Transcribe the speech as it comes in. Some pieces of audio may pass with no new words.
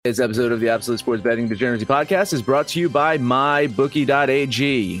This episode of the Absolute Sports Betting Degeneracy Podcast is brought to you by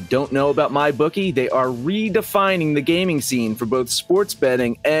MyBookie.ag. Don't know about MyBookie? They are redefining the gaming scene for both sports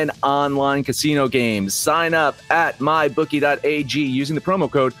betting and online casino games. Sign up at MyBookie.ag using the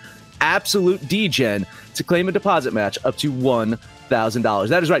promo code AbsoluteDegen to claim a deposit match up to $1,000.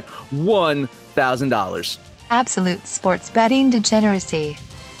 That is right, $1,000. Absolute Sports Betting Degeneracy.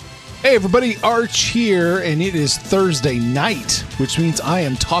 Hey everybody, Arch here, and it is Thursday night, which means I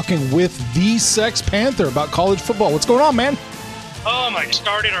am talking with the Sex Panther about college football. What's going on, man?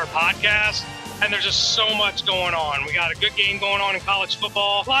 Started our podcast, and there's just so much going on. We got a good game going on in college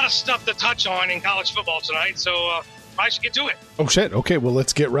football. A lot of stuff to touch on in college football tonight, so I should get to it. Oh, shit. Okay, well,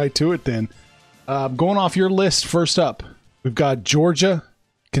 let's get right to it then. Going off your list, first up, we've got Georgia,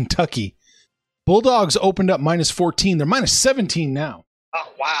 Kentucky. Bulldogs opened up minus 14. They're minus 17 now.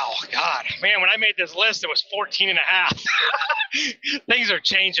 Oh, wow. God. Man, when I made this list, it was 14.5. Things are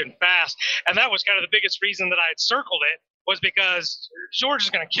changing fast. And that was kind of the biggest reason that I had circled it, was because Georgia's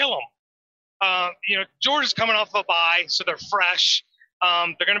going to kill them. Georgia's coming off a bye, so they're fresh.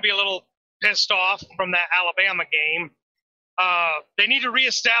 They're going to be a little pissed off from that Alabama game. They need to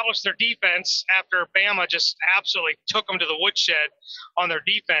reestablish their defense after Bama just absolutely took them to the woodshed on their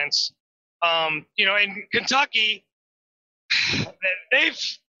defense. And Kentucky,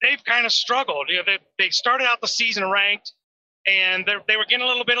 they've kind of struggled. They started out the season ranked, and they were getting a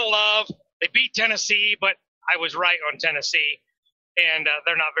little bit of love. They beat Tennessee, but I was right on Tennessee, and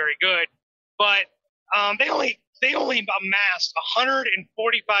they're not very good. But they only amassed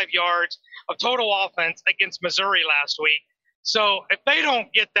 145 yards of total offense against Missouri last week. So if they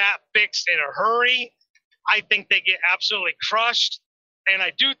don't get that fixed in a hurry, I think they get absolutely crushed, and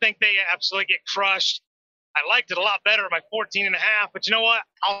I do think they absolutely get crushed. I liked it a lot better at my 14.5, but you know what?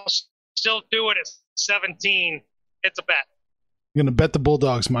 I'll still do it at 17. It's a bet. You're going to bet the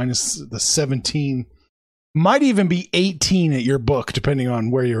Bulldogs minus the 17. Might even be 18 at your book, depending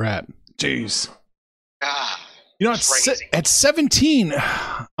on where you're at. Jeez. At 17,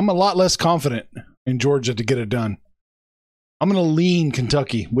 I'm a lot less confident in Georgia to get it done. I'm going to lean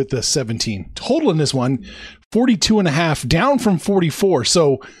Kentucky with the 17. Total in this one, 42.5, down from 44.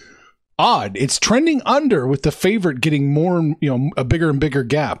 So odd. It's trending under with the favorite getting more, a bigger and bigger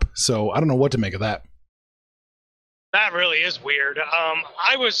gap. So I don't know what to make of that. That really is weird.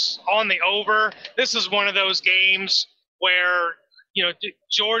 I was on the over. This is one of those games where,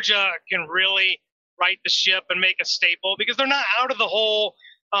 Georgia can really right the ship and make a staple because they're not out of the whole,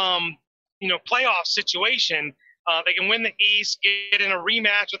 playoff situation. They can win the East, get in a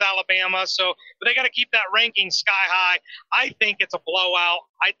rematch with Alabama. But they got to keep that ranking sky high. I think it's a blowout.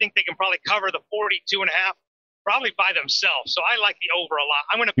 I think they can probably cover the 42.5 probably by themselves. So I like the over a lot.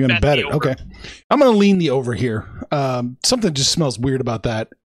 I'm going to bet the over. Okay. I'm going to lean the over here. Something just smells weird about that.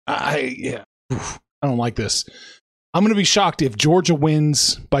 I don't like this. I'm going to be shocked if Georgia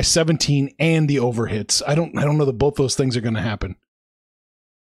wins by 17 and the over hits. I don't know that both those things are going to happen.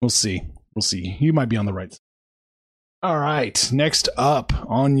 We'll see. You might be on the right side. All right, next up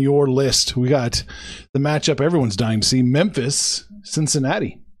on your list, we got the matchup everyone's dying to see, Memphis,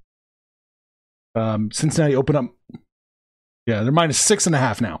 Cincinnati. Cincinnati open up. Yeah, they're minus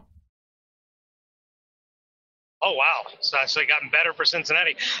 6.5 now. Oh, wow. It's actually gotten better for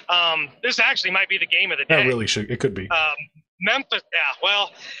Cincinnati. This actually might be the game of the day. That really should. It could be. Memphis, yeah. Well,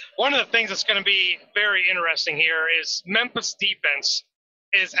 one of the things that's going to be very interesting here is Memphis defense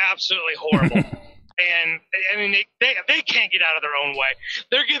is absolutely horrible. And, they can't get out of their own way.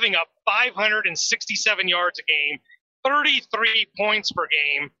 They're giving up 567 yards a game, 33 points per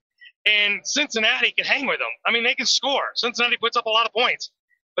game, and Cincinnati can hang with them. They can score. Cincinnati puts up a lot of points.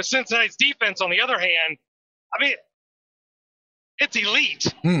 But Cincinnati's defense, on the other hand, it's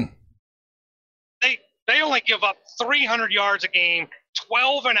elite. They only give up 300 yards a game,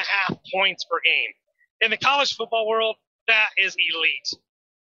 12.5 points per game. In the college football world, that is elite.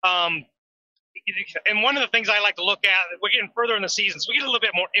 And one of the things I like to look at, we're getting further in the season, so we get a little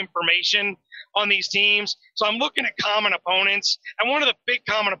bit more information on these teams. So I'm looking at common opponents. And one of the big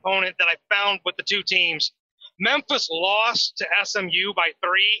common opponent that I found with the two teams, Memphis lost to SMU by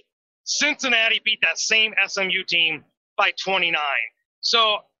 3. Cincinnati beat that same SMU team by 29.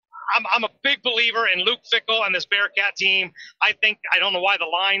 So I'm a big believer in Luke Fickell and this Bearcat team. I don't know why the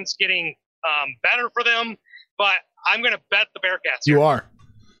line's getting better for them, but I'm going to bet the Bearcats here. You are.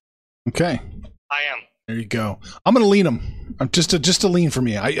 Okay. I am. There you go. I'm going to lean them. Just a lean for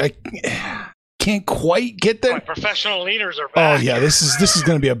me. I can't quite get there. My professional leaners are back. Oh yeah, this is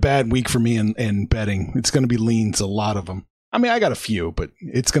going to be a bad week for me in betting. It's going to be leans, a lot of them. I got a few, but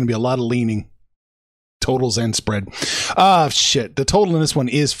it's going to be a lot of leaning. totals and spread. Shit. The total in this one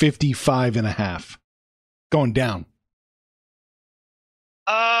is 55.5. Going down.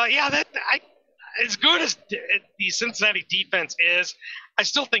 As good as the Cincinnati defense is, I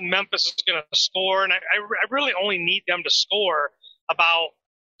still think Memphis is going to score, and I really only need them to score about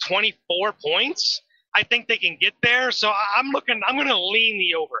 24 points. I think they can get there, so I'm going to lean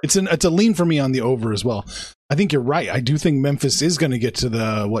the over. It's a lean for me on the over as well. I think you're right. I do think Memphis is going to get to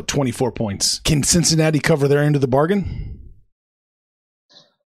the 24 points. Can Cincinnati cover their end of the bargain?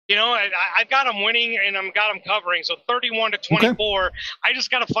 You know, I've got them winning and I've got them covering. So 31-24. Okay. I just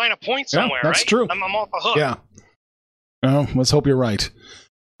got to find a point somewhere. Yeah, that's right? true. I'm off the hook. Yeah. Well, let's hope you're right.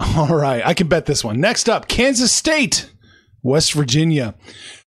 All right, I can bet this one. Next up, Kansas State, West Virginia.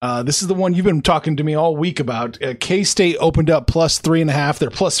 This is the one you've been talking to me all week about. K-State opened up +3.5. They're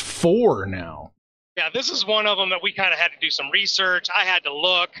 +4 now. Yeah, this is one of them that we kind of had to do some research. I had to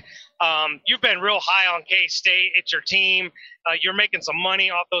look. You've been real high on K-State. It's your team. You're making some money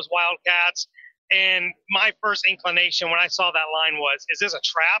off those Wildcats. And my first inclination when I saw that line was, is this a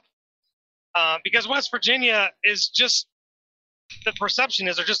trap? Because West Virginia is just, the perception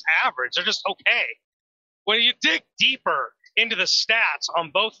is they're just average. They're just okay. When you dig deeper into the stats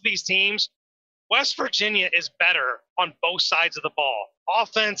on both of these teams, West Virginia is better on both sides of the ball,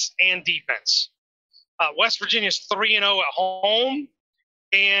 offense and defense. West Virginia's 3-0 at home.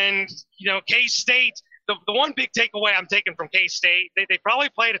 And, you know, K-State, the one big takeaway I'm taking from K-State, they probably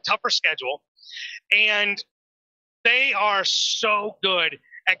played a tougher schedule. And they are so good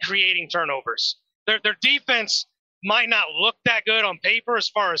at creating turnovers. Their defense might not look that good on paper as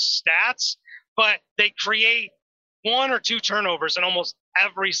far as stats, but they create 1 or 2 turnovers in almost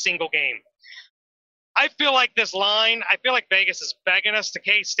every single game. I feel like this line, I feel like Vegas is begging us to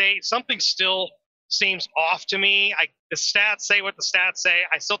K-State. Something still seems off to me. The stats say what the stats say.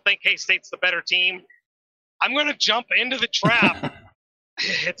 I still think K-State's the better team. I'm going to jump into the trap.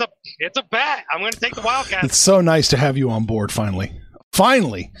 It's a bet. I'm going to take the Wildcats. It's so nice to have you on board finally.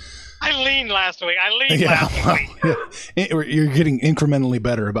 Finally. I leaned last week. Last week. You're getting incrementally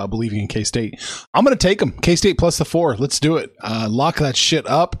better about believing in K-State. I'm going to take them. K-State +4. Let's do it. Lock that shit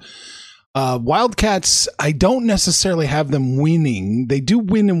up. Wildcats, I don't necessarily have them winning. They do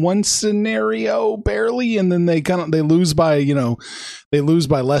win in one scenario barely, and then they lose by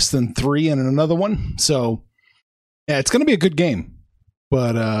less than 3 in another one. So yeah, it's going to be a good game,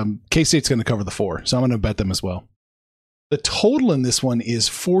 but K-State's going to cover the 4, so I'm going to bet them as well. The total in this one is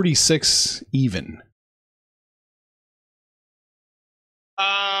 46 even.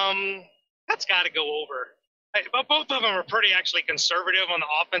 That's got to go over. But both of them are pretty actually conservative on the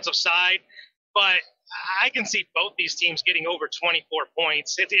offensive side, but I can see both these teams getting over 24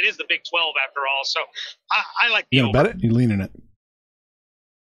 points. It is the Big 12 after all, so I like the over. You gonna bet it? You leaning it?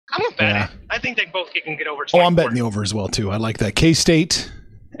 I'm gonna bet it. I think they both can get over 24. Oh, I'm betting the over as well too. I like that. K-State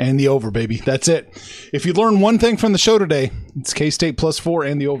and the over, baby. That's it. If you learn one thing from the show today, it's K-State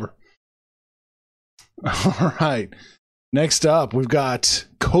 +4 and the over. All right. Next up, we've got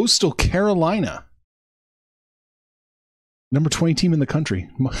Coastal Carolina. Number 20 team in the country.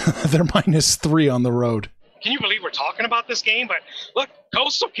 They're -3 on the road. Can you believe we're talking about this game? But look,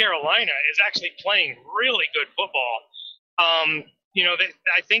 Coastal Carolina is actually playing really good football.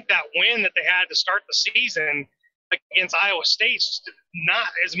 I think that win that they had to start the season against Iowa State is not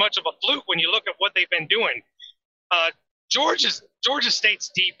as much of a fluke when you look at what they've been doing. Georgia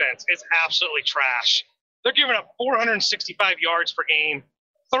State's defense is absolutely trash. They're giving up 465 yards per game,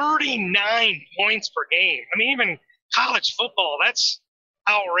 39 points per game. I mean, even college football, that's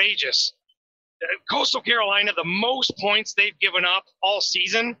outrageous. Coastal Carolina, the most points they've given up all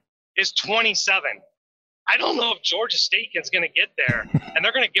season is 27. I don't know if Georgia State is going to get there, and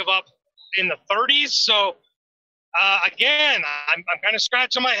they're going to give up in the 30s. So, again, I'm kind of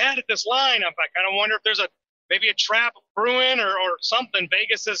scratching my head at this line. I kind of wonder if there's maybe a trap brewing or something.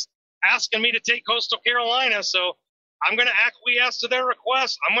 Vegas is asking me to take Coastal Carolina, so I'm going to acquiesce to their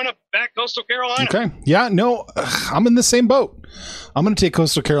request. I'm going to bet Coastal Carolina. Okay. Yeah, no, I'm in the same boat. I'm going to take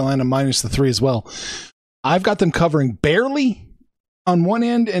Coastal Carolina -3 as well. I've got them covering barely on one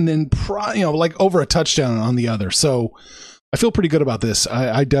end and then like over a touchdown on the other. So I feel pretty good about this.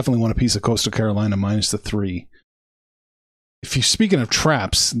 I definitely want a piece of Coastal Carolina -3. If you're speaking of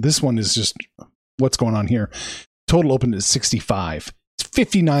traps, this one is just what's going on here. Total opened at 65. It's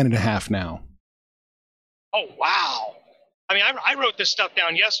 59.5 now. Oh, wow. I mean, I wrote this stuff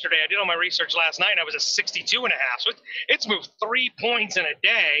down yesterday. I did all my research last night, and I was at 62.5. So it's moved 3 points in a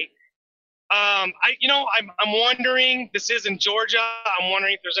day. I'm wondering, this is in Georgia. I'm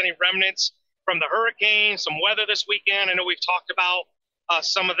wondering if there's any remnants from the hurricane, some weather this weekend. I know we've talked about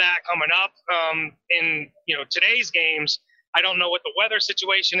some of that coming up in today's games. I don't know what the weather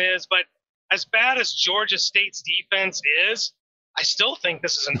situation is, but as bad as Georgia State's defense is, I still think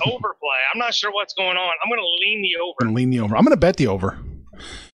this is an overplay. I'm not sure what's going on. I'm going to lean the over. I'm going to bet the over.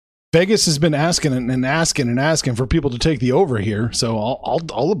 Vegas has been asking and asking for people to take the over here, so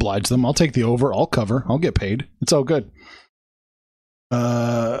I'll oblige them. I'll take the over. I'll cover. I'll get paid. It's all good.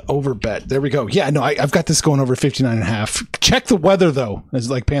 Over bet. There we go. Yeah, no, I've got this going over 59.5. Check the weather though, as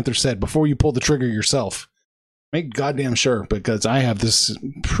like Panther said, before you pull the trigger yourself. Make goddamn sure, because I have this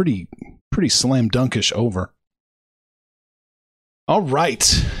pretty slam dunkish over. All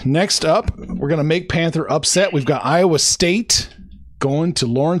right. Next up, we're going to make Panther upset. We've got Iowa State going to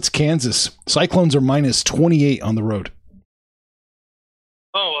Lawrence, Kansas. Cyclones are minus 28 on the road.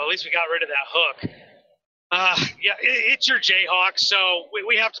 Oh, well, at least we got rid of that hook. Yeah, it's your Jayhawks, so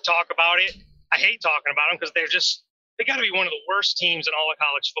we have to talk about it. I hate talking about them because they got to be one of the worst teams in all of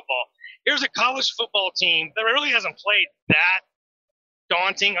college football. Here's a college football team that really hasn't played that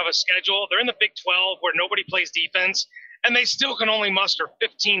daunting of a schedule. They're in the Big 12 where nobody plays defense, and they still can only muster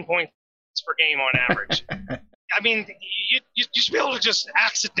 15 points per game on average. I mean, you should be able to just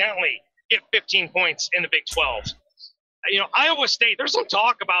accidentally get 15 points in the Big 12. Iowa State, there's some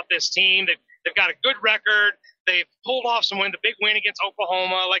talk about this team. They've got a good record. They've pulled off the big win against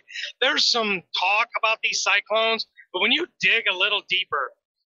Oklahoma. Like, there's some talk about these Cyclones, but when you dig a little deeper,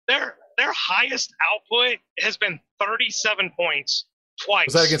 their highest output has been 37 points twice.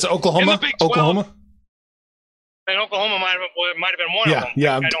 Was that against Oklahoma? In the Big 12, Oklahoma? And Oklahoma might have been one of them.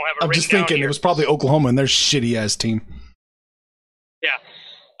 Yeah, I don't have it I'm just thinking it was probably Oklahoma and their shitty-ass team. Yeah.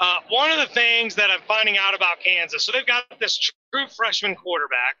 One of the things that I'm finding out about Kansas, so they've got this true freshman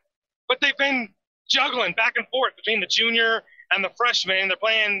quarterback, but they've been juggling back and forth between the junior and the freshman. They're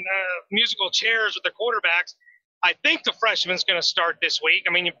playing musical chairs with the quarterbacks. I think the freshman's going to start this week.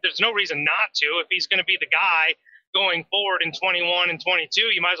 I mean, there's no reason not to. If he's going to be the guy going forward in 21 and 22,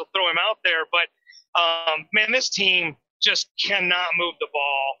 you might as well throw him out there. But, man, this team just cannot move the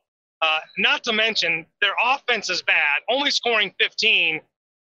ball. Not to mention their offense is bad, only scoring 15,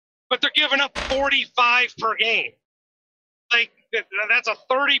 but they're giving up 45 per game. Like, that's a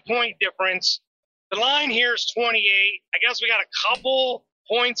 30-point difference. The line here is 28. I guess we got a couple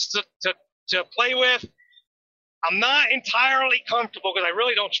points to play with. I'm not entirely comfortable because I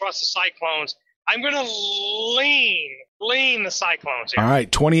really don't trust the Cyclones. I'm going to lean the Cyclones here. All right,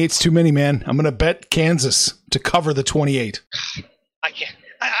 28's too many, man. I'm going to bet Kansas to cover the 28. I can't.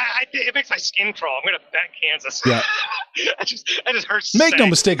 It makes my skin crawl. I'm going to bet Kansas. Yeah. That just hurts. Make no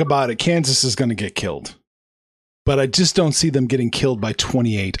mistake about it. Kansas is going to get killed. But I just don't see them getting killed by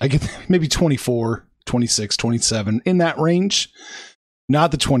 28. I get maybe 24, 26, 27, in that range.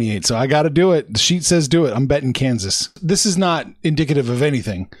 Not the 28. So I got to do it. The sheet says do it. I'm betting Kansas. This is not indicative of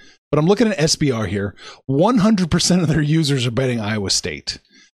anything, but I'm looking at SBR here. 100% of their users are betting Iowa State.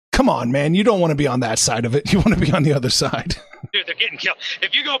 Come on, man. You don't want to be on that side of it. You want to be on the other side. Dude, they're getting killed.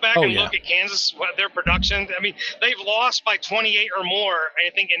 If you go back and look at Kansas, their production, I mean, they've lost by 28 or more,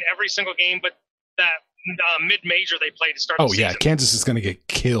 I think, in every single game, but that mid-major they played to start the season. Kansas is going to get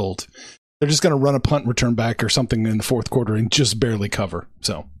killed. They're just going to run a punt return back or something in the fourth quarter and just barely cover.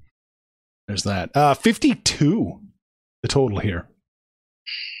 So there's that. 52, the total here.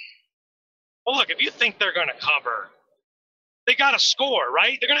 Well, look, if you think they're going to cover, they got to score,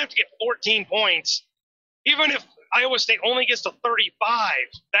 right? They're going to have to get 14 points. Even if Iowa State only gets to 35,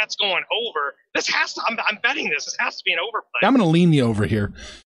 that's going over. This has to, I'm betting this. This has to be an overplay. I'm going to lean the over here.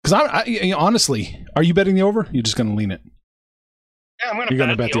 Because honestly, are you betting the over? You're just going to lean it. Yeah, I'm going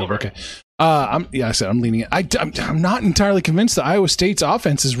to bet the over. Okay. I said I'm leaning it. I'm not entirely convinced that Iowa State's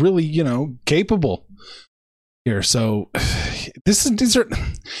offense is really, capable here. So this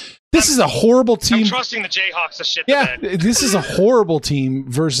is a horrible team. I'm trusting the Jayhawks to shit. Yeah, this is a horrible team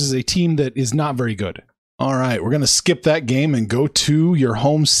versus a team that is not very good. All right, we're going to skip that game and go to your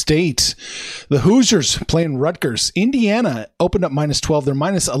home state. The Hoosiers playing Rutgers. Indiana opened up minus 12. They're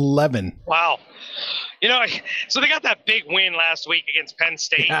minus 11. Wow. So they got that big win last week against Penn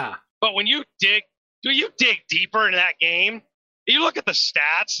State. Yeah. But when you dig deeper into that game, you look at the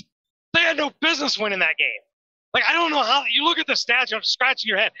stats, they had no business winning that game. Like, I don't know how you look at the stats, you're scratching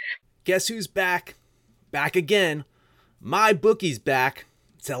your head. Guess who's back? Back again. My bookie's back.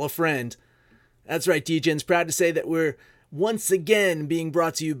 Tell a friend. That's right, DJ's proud to say that we're once again being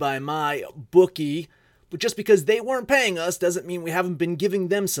brought to you by My Bookie. But just because they weren't paying us doesn't mean we haven't been giving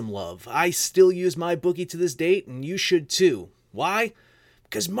them some love. I still use My Bookie to this date, and you should too. Why?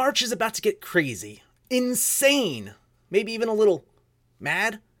 Because March is about to get crazy. Insane. Maybe even a little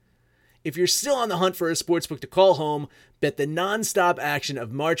mad. If you're still on the hunt for a sportsbook to call home, bet the non-stop action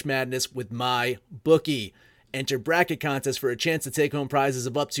of March Madness with MyBookie. Enter bracket contests for a chance to take home prizes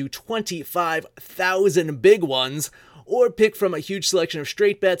of up to 25,000 big ones, or pick from a huge selection of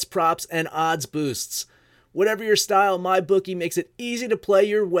straight bets, props, and odds boosts. Whatever your style, MyBookie makes it easy to play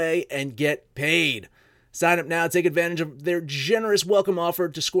your way and get paid. Sign up now, take advantage of their generous welcome offer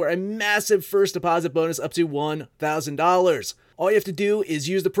to score a massive first deposit bonus up to $1,000. All you have to do is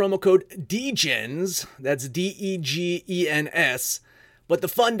use the promo code DEGENS, that's DEGENS, but the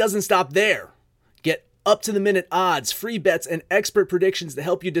fun doesn't stop there. Get up-to-the-minute odds, free bets, and expert predictions to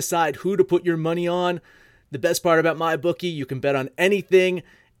help you decide who to put your money on. The best part about MyBookie, you can bet on anything,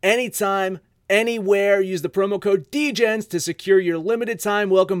 anytime, anywhere. Use the promo code DEGENS to secure your limited-time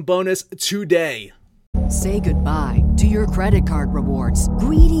welcome bonus today. Say goodbye to your credit card rewards.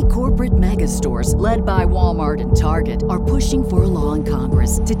 Greedy corporate mega stores, led by Walmart and Target, are pushing for a law in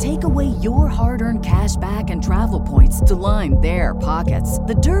Congress to take away your hard-earned cash back and travel points to line their pockets.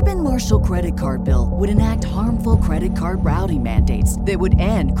 The Durbin-Marshall credit card bill would enact harmful credit card routing mandates that would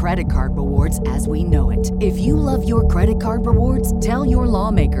end credit card rewards as we know it. If you love your credit card rewards, tell your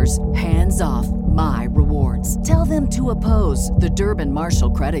lawmakers, hands off my rewards. Tell them to oppose the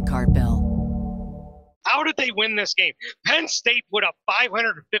Durbin-Marshall credit card bill. How did they win this game? Penn State put up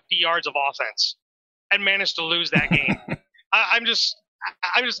 550 yards of offense and managed to lose that game. I'm just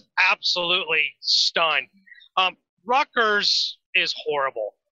absolutely stunned. Rutgers is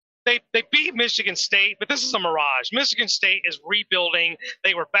horrible. They beat Michigan State, but this is a mirage. Michigan State is rebuilding.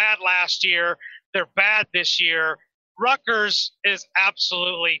 They were bad last year. They're bad this year. Rutgers is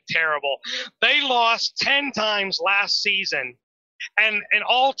absolutely terrible. They lost 10 times last season, and in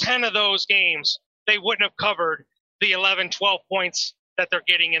all 10 of those games, they wouldn't have covered the 11, 12 points that they're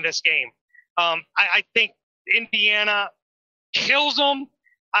getting in this game. I think Indiana kills them.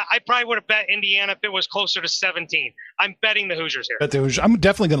 I probably would have bet Indiana if it was closer to 17. I'm betting the Hoosiers here. Bet the Hoosiers. I'm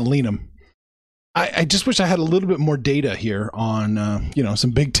definitely going to lean them. I just wish I had a little bit more data here on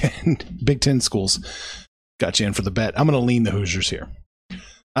some Big Ten schools. Got you in for the bet. I'm going to lean the Hoosiers here.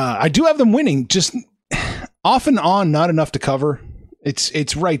 I do have them winning, just off and on, not enough to cover.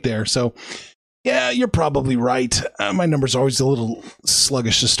 It's right there. So. Yeah, you're probably right. My number's always a little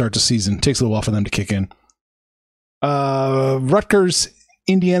sluggish to start the season. Takes a little while for them to kick in. Rutgers,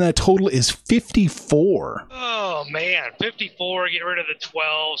 Indiana total is 54. Oh, man. 54, get rid of the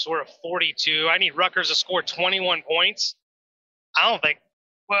 12s. We're at 42. I need Rutgers to score 21 points. I don't think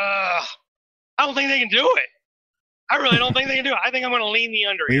they can do it. I really don't think they can do it. I think I'm going to lean the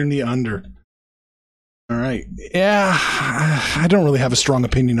under here. Lean the under. All right. Yeah, I don't really have a strong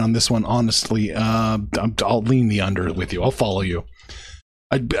opinion on this one, honestly. I'll lean the under with you. I'll follow you.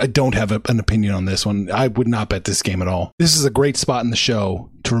 I don't have an opinion on this one. I would not bet this game at all. This is a great spot in the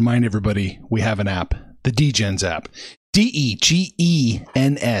show to remind everybody we have an app, the DGens app. DEGENS,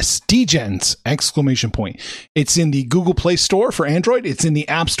 DGens, exclamation point. It's in the Google Play Store for Android. It's in the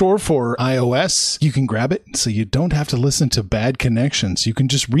App Store for iOS. You can grab it so you don't have to listen to bad connections. You can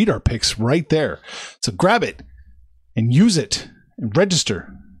just read our picks right there. So grab it and use it and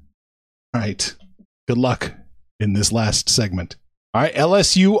register. All right. Good luck in this last segment. All right.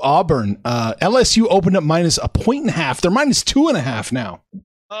 LSU Auburn. LSU opened up minus a 1.5. They're minus 2.5 now.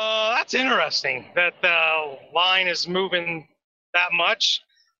 That's interesting that the line is moving that much.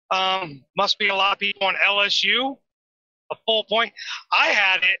 Must be a lot of people on LSU. A full point. I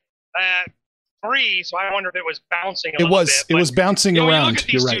had it at 3, so I wonder if it was bouncing a little bit. It was bouncing around.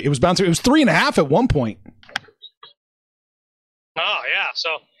 You're right. It was bouncing. It was 3.5 at one point. Oh, yeah.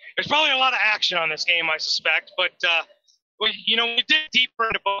 So there's probably a lot of action on this game, I suspect. But, when you dig deeper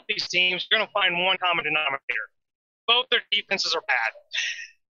into both these teams, you're going to find one common denominator. Both their defenses are bad.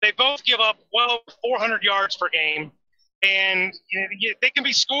 They both give up well over 400 yards per game, and they can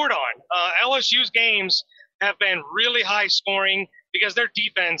be scored on. LSU's games have been really high scoring because their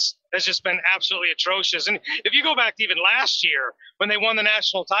defense has just been absolutely atrocious. And if you go back to even last year when they won the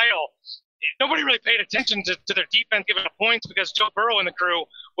national title, nobody really paid attention to their defense giving up points because Joe Burrow and the crew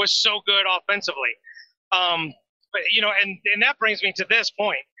was so good offensively. And that brings me to this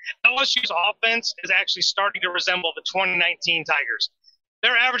point. LSU's offense is actually starting to resemble the 2019 Tigers.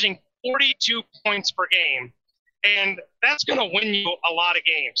 They're averaging 42 points per game, and that's going to win you a lot of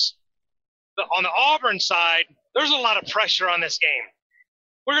games. On the Auburn side, there's a lot of pressure on this game.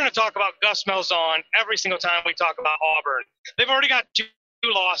 We're going to talk about Gus Malzahn every single time we talk about Auburn. They've already got 2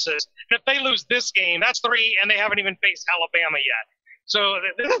 losses, and if they lose this game, that's 3, and they haven't even faced Alabama yet. So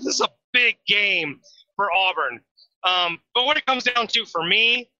this is a big game for Auburn. But what it comes down to for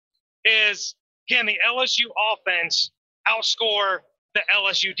me is, can the LSU offense outscore the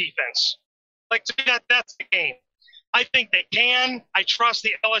LSU defense? Like, to me, that's the game. I think they can. I trust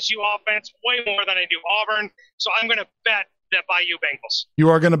the LSU offense way more than I do Auburn. So I'm going to bet that Bayou Bengals. You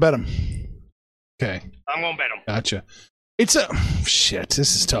are going to bet them. Okay. I'm going to bet them. Gotcha. It's a shit.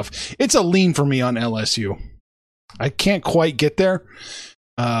 This is tough. It's a lean for me on LSU. I can't quite get there.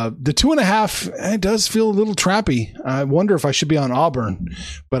 The 2.5, it does feel a little trappy. I wonder if I should be on Auburn,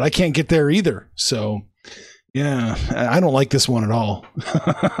 but I can't get there either. So, yeah, I don't like this one at all.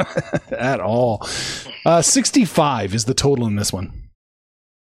 At all. 65 is the total in this one.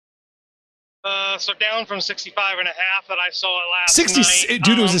 So down from 65.5 that I saw it last night.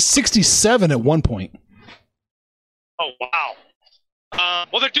 Dude, it was a 67 at one point. Oh, wow.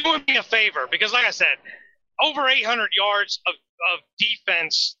 Well, they're doing me a favor because, like I said, over 800 yards of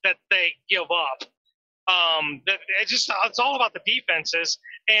defense that they give up. It's all about the defenses.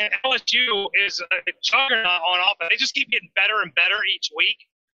 And LSU is a juggernaut on offense. They just keep getting better and better each week.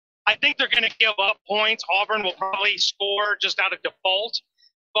 I think they're going to give up points. Auburn will probably score just out of default.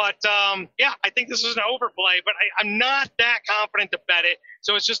 But, yeah, I think this is an overplay. But I'm not that confident to bet it.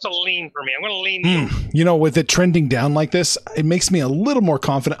 So it's just a lean for me. I'm going to lean. You know, with it trending down like this, it makes me a little more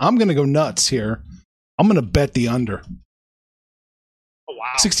confident. I'm going to go nuts here. I'm going to bet the under. Oh,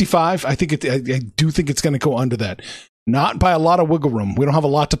 wow. 65, I do think it's going to go under that. Not by a lot of wiggle room. We don't have a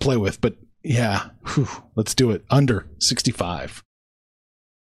lot to play with, but yeah, let's do it. Under 65.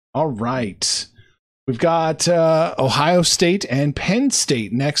 All right. We've got Ohio State and Penn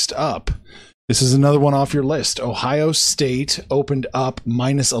State next up. This is another one off your list. Ohio State opened up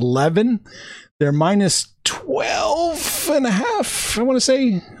minus 11. They're minus 12 and a half, I want to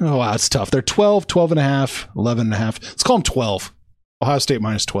say. Oh, wow, it's tough. They're 12, 12 and a half, 11 and a half. Let's call them 12. Ohio State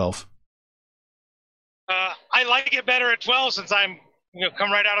minus 12. I like it better at 12 since I'm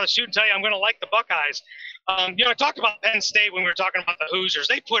come right out of the chute and tell you I'm going to like the Buckeyes. I talked about Penn State when we were talking about the Hoosiers.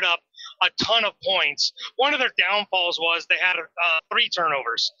 They put up a ton of points. One of their downfalls was they had 3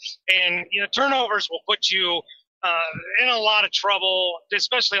 turnovers. And, turnovers will put you in a lot of trouble,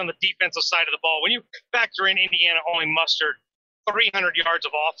 especially on the defensive side of the ball. When you factor in Indiana only mustered 300 yards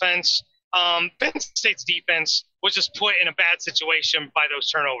of offense, Penn State's defense was just put in a bad situation by those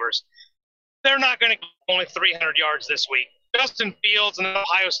turnovers. They're not going to get only 300 yards this week. Justin Fields and the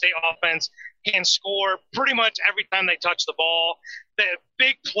Ohio State offense can score pretty much every time they touch the ball. The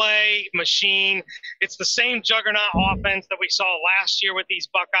big play machine. It's the same juggernaut offense that we saw last year with these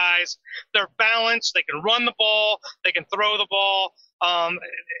Buckeyes. They're balanced. They can run the ball. They can throw the ball.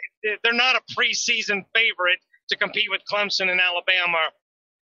 They're not a preseason favorite to compete with Clemson and Alabama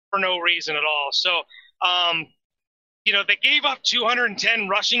for no reason at all. So, they gave up 210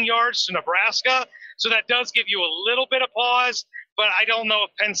 rushing yards to Nebraska. So that does give you a little bit of pause, but I don't know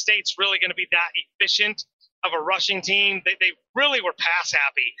if Penn State's really going to be that efficient of a rushing team. They really were pass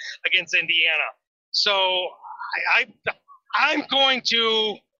happy against Indiana. So I'm going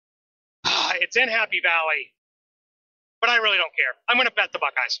to it's in Happy Valley, but I really don't care. I'm going to bet the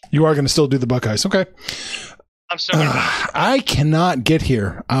Buckeyes. You are going to still do the Buckeyes. Okay. I'm still going to bet. I cannot get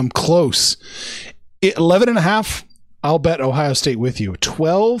here. I'm close. 11 and a half, I'll bet Ohio State with you.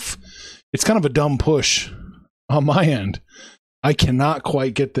 12, it's kind of a dumb push on my end. I cannot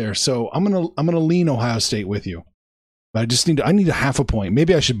quite get there. So I'm gonna lean Ohio State with you. But I need a half a point.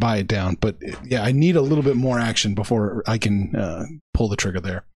 Maybe I should buy it down. But yeah, I need a little bit more action before I can pull the trigger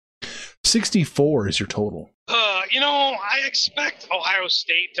there. 64 is your total. I expect Ohio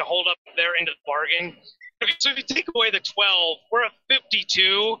State to hold up their end of the bargain. So if you take away the 12, we're at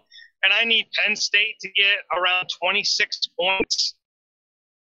 52, and I need Penn State to get around 26 points.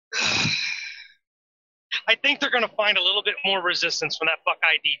 I think they're going to find a little bit more resistance from that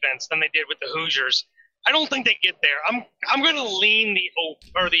Buckeye defense than they did with the Hoosiers. I don't think they get there. I'm going to lean the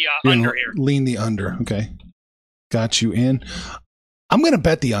under here. Lean the under. Okay. Got you in. I'm going to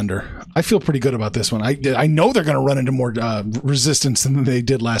bet the under. I feel pretty good about this one. I know they're going to run into more resistance than they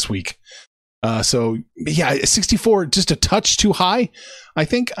did last week. So yeah, 64, just a touch too high. I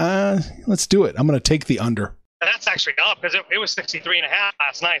think, let's do it. I'm going to take the under. That's actually up because it was 63.5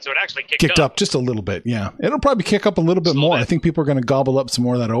 last night, so it actually kicked up just a little bit. Yeah, it'll probably kick up a little bit more. I think people are going to gobble up some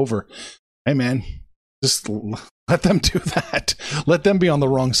more of that over. Hey, man, just let them do that. Let them be on the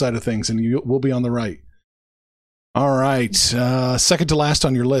wrong side of things, and we'll be on the right. All right, second to last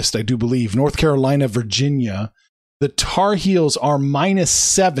on your list, I do believe, North Carolina, Virginia. The Tar Heels are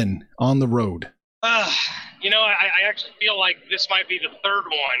 -7 on the road. I actually feel like this might be the third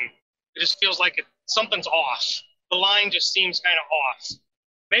one. It just feels like something's off. The line just seems kind of off.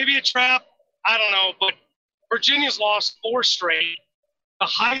 Maybe a trap. I don't know. But Virginia's lost 4 straight. The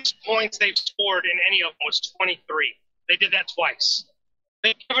highest points they've scored in any of them was 23. They did that twice.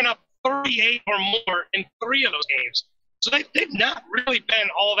 They've given up 38 or more in 3 of those games. So they've not really been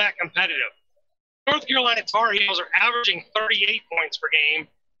all that competitive. North Carolina Tar Heels are averaging 38 points per game,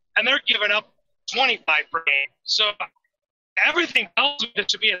 and they're giving up 25 per game. So everything tells me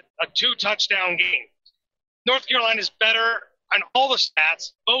it should be a 2-touchdown game. North Carolina is better on all the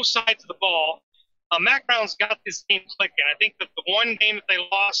stats, both sides of the ball. Mac Brown's got this game clicking. I think that the one game that they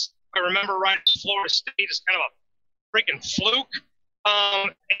lost, if I remember right, Florida State is kind of a freaking fluke.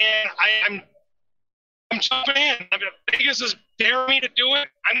 And I'm jumping in. Vegas is daring me to do it.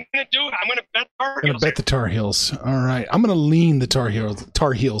 I'm going to do it. I'm going to bet Tar Heels. I'm going to bet the Tar Heels. All right. I'm going to lean the Tar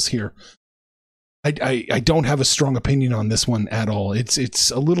Heels here. I don't have a strong opinion on this one at all.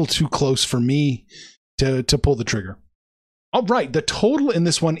 It's a little too close for me to pull the trigger. All right. The total in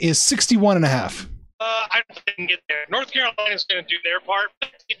this one is 61.5. I don't think they can get there. North Carolina's going to do their part,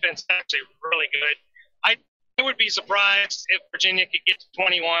 but the defense is actually really good. I would be surprised if Virginia could get to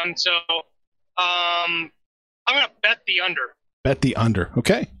 21. So I'm going to bet the under. Bet the under.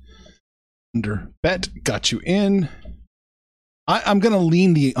 Okay. Under. Bet. Got you in. I'm going to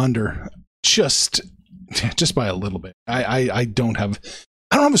lean the under just by a little bit. I don't have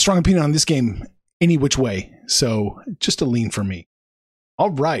a strong opinion on this game any which way. So just a lean for me. All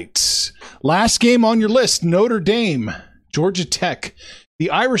right. Last game on your list, Notre Dame, Georgia Tech.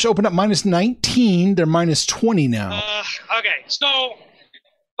 The Irish open up -19. They're -20 now. Okay. So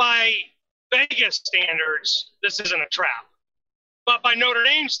by Vegas standards, this isn't a trap. But by Notre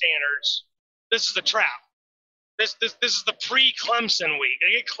Dame standards, this is a trap. This is the pre-Clemson week.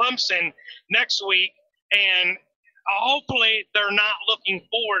 They get Clemson next week, and hopefully they're not looking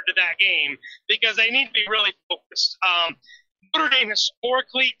forward to that game because they need to be really focused. Notre Dame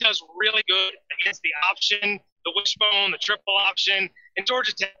historically does really good against the option, the wishbone, the triple option, and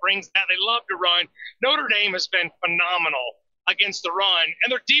Georgia Tech brings that. They love to run. Notre Dame has been phenomenal against the run,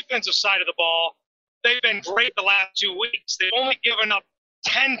 and their defensive side of the ball, they've been great the last 2 weeks. They've only given up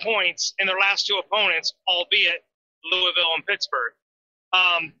 10 points in their last 2 opponents, albeit Louisville and Pittsburgh.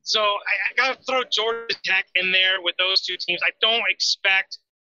 So I got to throw Georgia Tech in there with those 2 teams. I don't expect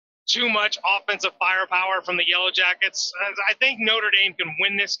too much offensive firepower from the Yellow Jackets. I think Notre Dame can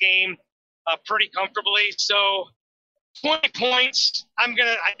win this game pretty comfortably. So 20 points, I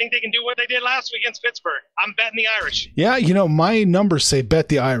think they can do what they did last week against Pittsburgh. I'm betting the Irish. Yeah, my numbers say bet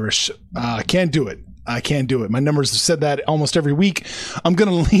the Irish. I can't do it. My numbers have said that almost every week. I'm going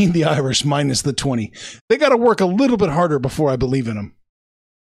to lean the Irish minus the 20. They got to work a little bit harder before I believe in them.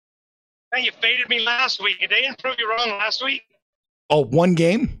 Hey, you faded me last week. Did they prove you wrong last week? Oh, one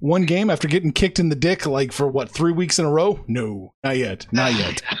game after getting kicked in the dick like for 3 weeks in a row? No, not yet.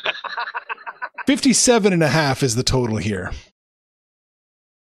 57.5 is the total here.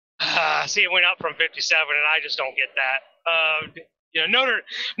 See, it went up from 57, and I just don't get that. Notre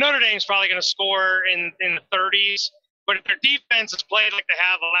Dame's probably going to score in the 30s, but if their defense is played like they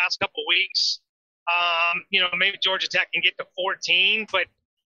have the last couple of weeks, maybe Georgia Tech can get to 14. But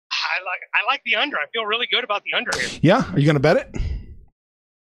I like the under. I feel really good about the under here. Yeah, are you going to bet it?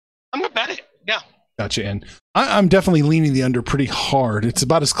 I'm going to bet it. Yeah. Gotcha. And I'm definitely leaning the under pretty hard. It's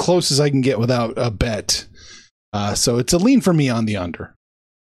about as close as I can get without a bet. So it's a lean for me on the under.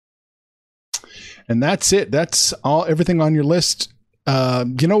 And that's it. That's everything on your list.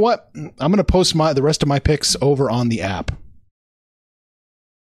 You know what? I'm going to post the rest of my picks over on the app.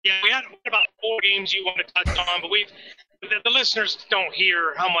 Yeah, we had about 4 games you want to touch on, but the listeners don't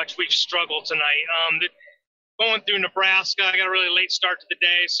hear how much we've struggled tonight. Going through Nebraska, I got a really late start to the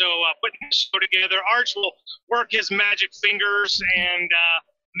day, so putting the show together. Arch will work his magic fingers and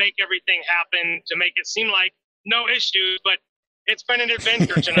make everything happen to make it seem like no issues, but it's been an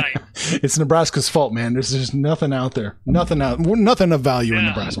adventure tonight. It's Nebraska's fault, man. There's just nothing out there. Nothing of value in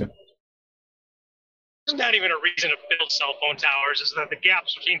Nebraska. There's not even a reason to build cell phone towers. Is that the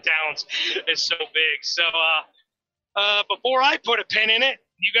gaps between towns is so big. So before I put a pin in it,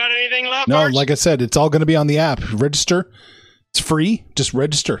 you got anything left? No, Arch? like I said, it's all going to be on the app. Register. It's free. Just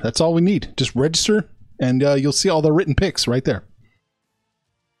register. That's all we need. Just register, and you'll see all the written picks right there.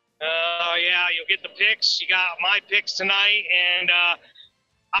 Yeah, you'll get the picks. You got my picks tonight, and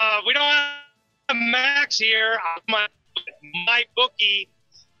we don't have Max here. My bookie,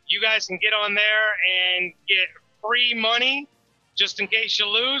 you guys can get on there and get free money just in case you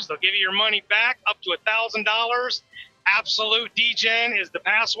lose. They'll give you your money back up to $1,000. Absolute DGen is the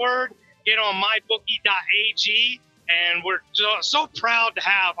password. Get on mybookie.ag, and we're so proud to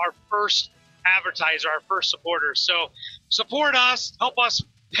have our first advertiser, our first supporter. So support us, help us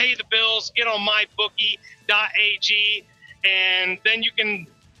pay the bills. Get on mybookie.ag, and then you can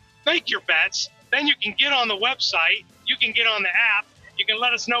make your bets. Then you can get on the website. You can get on the app. You can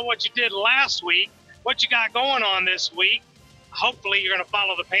let us know what you did last week, what you got going on this week. Hopefully you're going to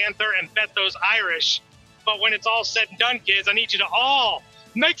follow the Panther and bet those Irish. But when it's all said and done, kids, I need you to all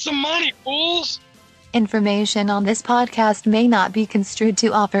make some money, fools. Information on this podcast may not be construed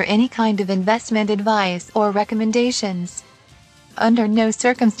to offer any kind of investment advice or recommendations. Under no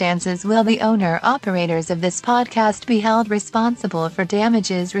circumstances will the owner-operators of this podcast be held responsible for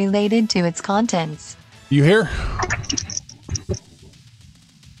damages related to its contents. You hear?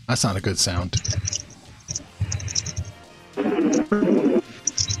 That's not a good sound.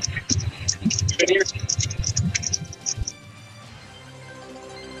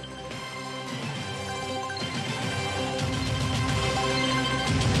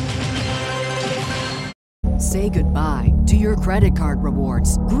 Say goodbye to your credit card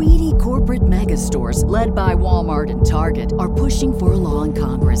rewards. Greedy corporate mega stores, led by Walmart and Target, are pushing for a law in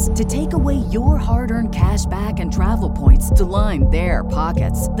Congress to take away your hard-earned cash back and travel points to line their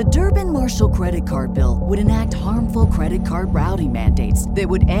pockets. The Durbin-Marshall credit card bill would enact harmful credit card routing mandates that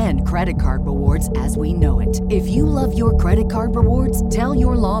would end credit card rewards as we know it. If you love your credit card rewards, tell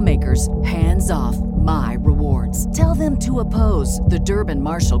your lawmakers, hands off my rewards. Tell them to oppose the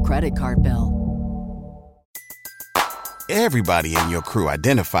Durbin-Marshall credit card bill. Everybody in your crew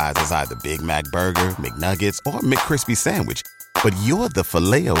identifies as either Big Mac Burger, McNuggets, or McCrispy Sandwich. But you're the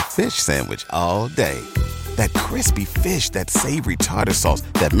Filet-O-Fish Sandwich all day. That crispy fish, that savory tartar sauce,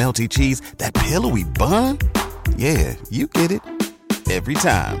 that melty cheese, that pillowy bun. Yeah, you get it. Every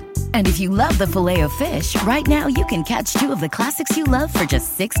time. And if you love the Filet-O-Fish, right now you can catch two of the classics you love for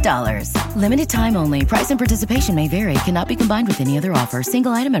just $6. Limited time only. Price and participation may vary. Cannot be combined with any other offer.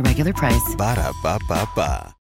 Single item at regular price. Ba-da-ba-ba-ba.